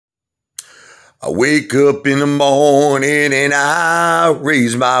I wake up in the morning and I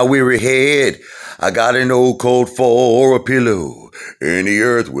raise my weary head. I got an old coat for a pillow, and the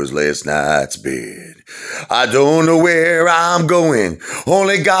earth was last night's bed. I don't know where I'm going,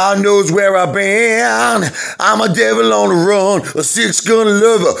 only God knows where I've been. I'm a devil on the run, a six-gun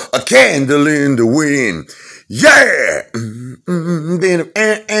lover, a candle in the wind. Yeah!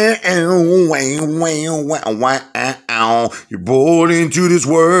 You're born into this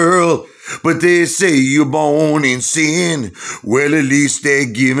world, but they say you're born in sin. Well, at least they're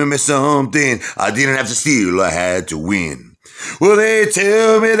giving me something. I didn't have to steal, I had to win. Well, they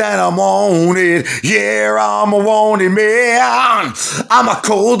tell me that I'm wanted. Yeah, I'm a wanted man. I'm a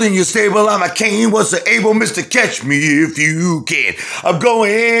cold in your stable. I'm a Cain. What's the able Mr. Catch Me If You Can? I'm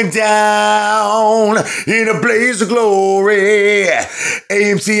going down in a blaze of glory.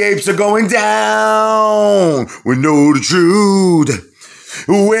 AMC Apes are going down. We know the truth.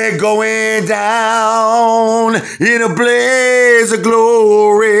 We're going down in a blaze of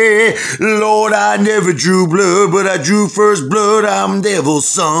glory. Lord, I never drew blood, but I drew first blood. I'm devil's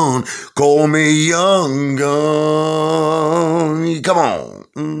son. Call me young gun. Come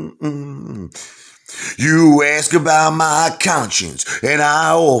on. You ask about my conscience, and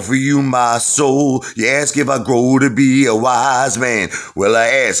I offer you my soul. You ask if I grow to be a wise man. Well, I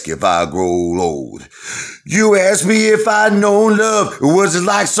ask if I grow old. You ask me if I know love. Was it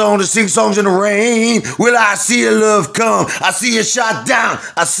like song to sing songs in the rain? Well, I see a love come. I see it shot down.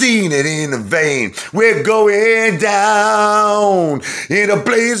 I seen it in the vein. We're going down in a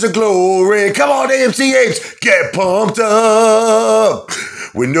blaze of glory. Come on, AMC Apes, get pumped up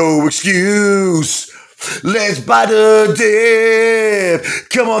with no excuse. Let's bite the dip.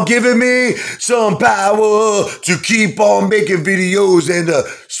 Come on, giving me some power to keep on making videos and the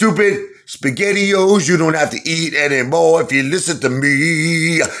stupid SpaghettiOs you don't have to eat anymore. If you listen to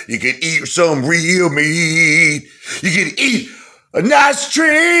me, you can eat some real meat. You can eat a nice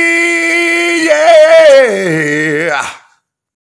treat.